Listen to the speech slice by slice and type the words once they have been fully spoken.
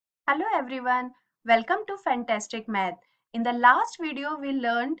Hello everyone, welcome to Fantastic Math. In the last video we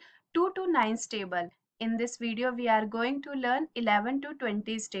learned 2 to 9 table. In this video we are going to learn 11 to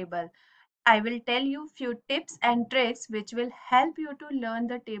 20 table. I will tell you few tips and tricks which will help you to learn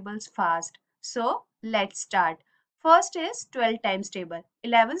the tables fast. So let's start. First is 12 times table.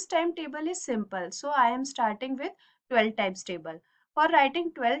 11th time table is simple, so I am starting with 12 times table. For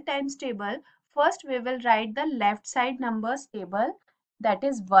writing 12 times table, first we will write the left side numbers table, that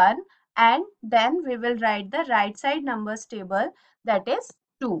is 1, and then we will write the right side numbers table, that is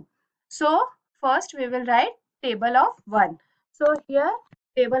 2. So first we will write table of 1. So here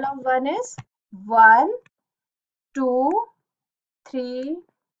table of 1 is 1, 2, 3,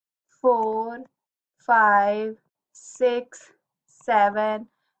 4, 5, 6, 7,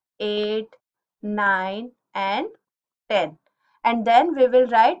 8, 9 and 10. And then we will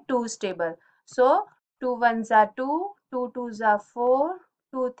write 2's table. So 2 ones are 2, 2 twos are 4,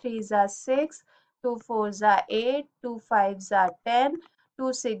 2 threes are 6, 2 fours are 8, 2 fives are 10,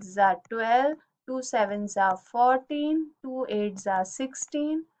 2 sixes are 12, 2 sevens are 14, 2 eights are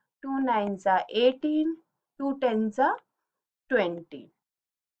 16, 2 nines are 18, 2 tens are 20.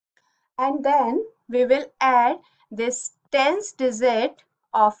 And then we will add this tens digit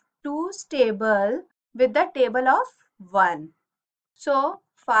of 2's table with the table of 1. So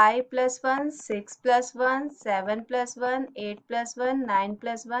 5 plus 1, 6 plus 1, 7 plus 1, 8 plus 1, 9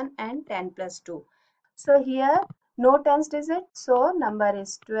 plus 1 and 10 plus 2. So here no tens digit, so number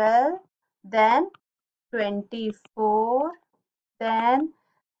is 12, then 24, then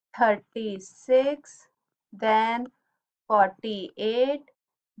 36, then 48,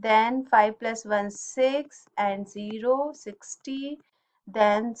 then 5 plus 1 6 and 0 60,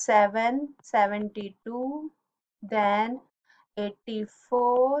 then 7 72, then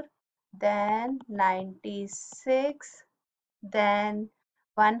 84, then 96, then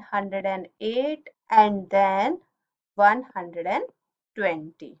 108 and then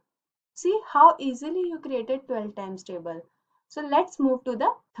 120. See how easily you created 12 times table. So let's move to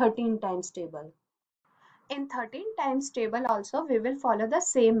the 13 times table. In 13 times table also we will follow the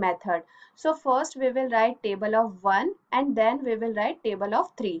same method. So first we will write table of 1 and then we will write table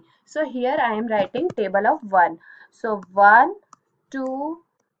of 3. So here I am writing table of 1. So 1, 2,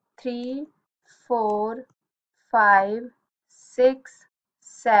 3, 4, 5, 6,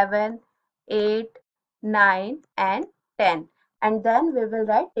 7, 8, 9 and 10. And then we will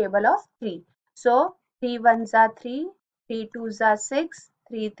write table of 3. So 3 ones are 3, 3 twos are 6,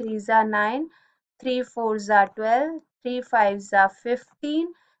 3 threes are 9, 3 fours are 12, 3 fives are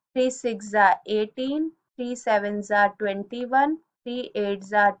 15, 3 sixes are 18, 3 sevens are 21, 3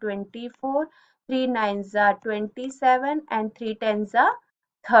 eights are 24, 3 nines are 27 and 3 tens are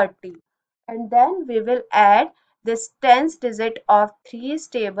 30. And then we will add this tens digit of 3's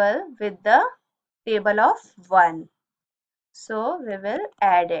table with the table of 1. So we will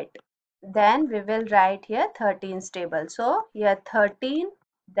add it. Then we will write here 13's table. So here 13,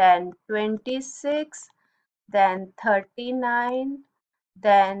 then 26, then 39,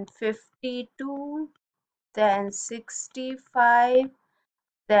 then 52, then 65,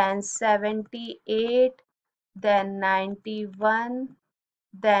 then 78, then 91,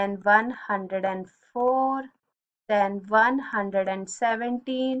 then 104, then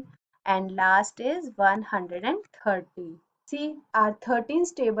 117 and last is 130. See, our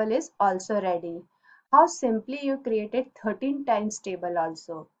 13th table is also ready. How simply you created 13 times table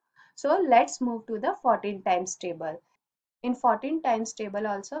also. So let's move to the 14 times table. In 14 times table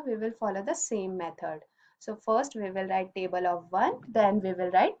also we will follow the same method. So first we will write table of 1, then we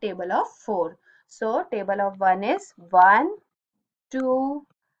will write table of 4. So table of 1 is 1, 2,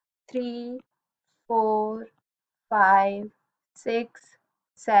 3, 4, 5, 6,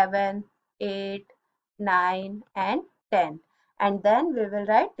 7, 8, 9 and 10. And then we will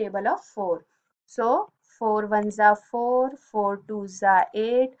write table of 4. So 4 ones are 4, 4 twos are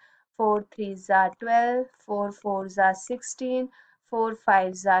 8, 4 threes are 12, 4 fours are 16, 4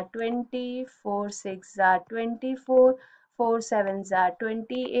 fives are 20, 4 sixes are 24, 4 sevens are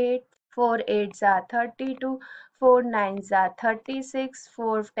 28, 4 eights are 32, 4 nines are 36,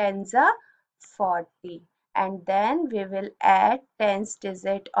 4 tens are 40. And then we will add tens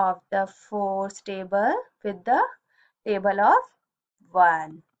digit of the 4's table with the table of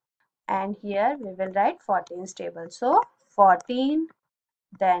 1. And here we will write 14's table. So 14,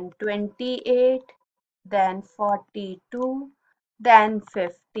 then 28, then 42, then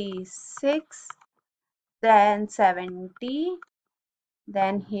 56, then 70,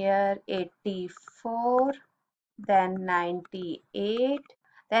 then here 84, then 98,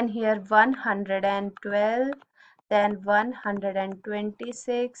 then here 112, then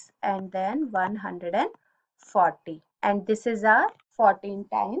 126, and then 140. And this is our 14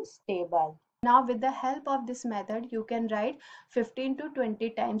 times table. Now with the help of this method, you can write 15 to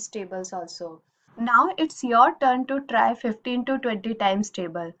 20 times tables also. Now it's your turn to try 15 to 20 times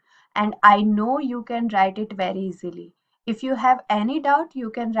table, and I know you can write it very easily. If you have any doubt, you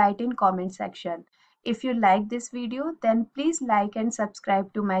can write in comment section. If you like this video, then please like and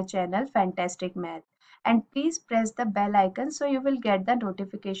subscribe to my channel Fantastic Math, and please press the bell icon so you will get the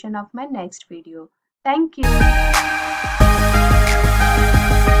notification of my next video. Thank you.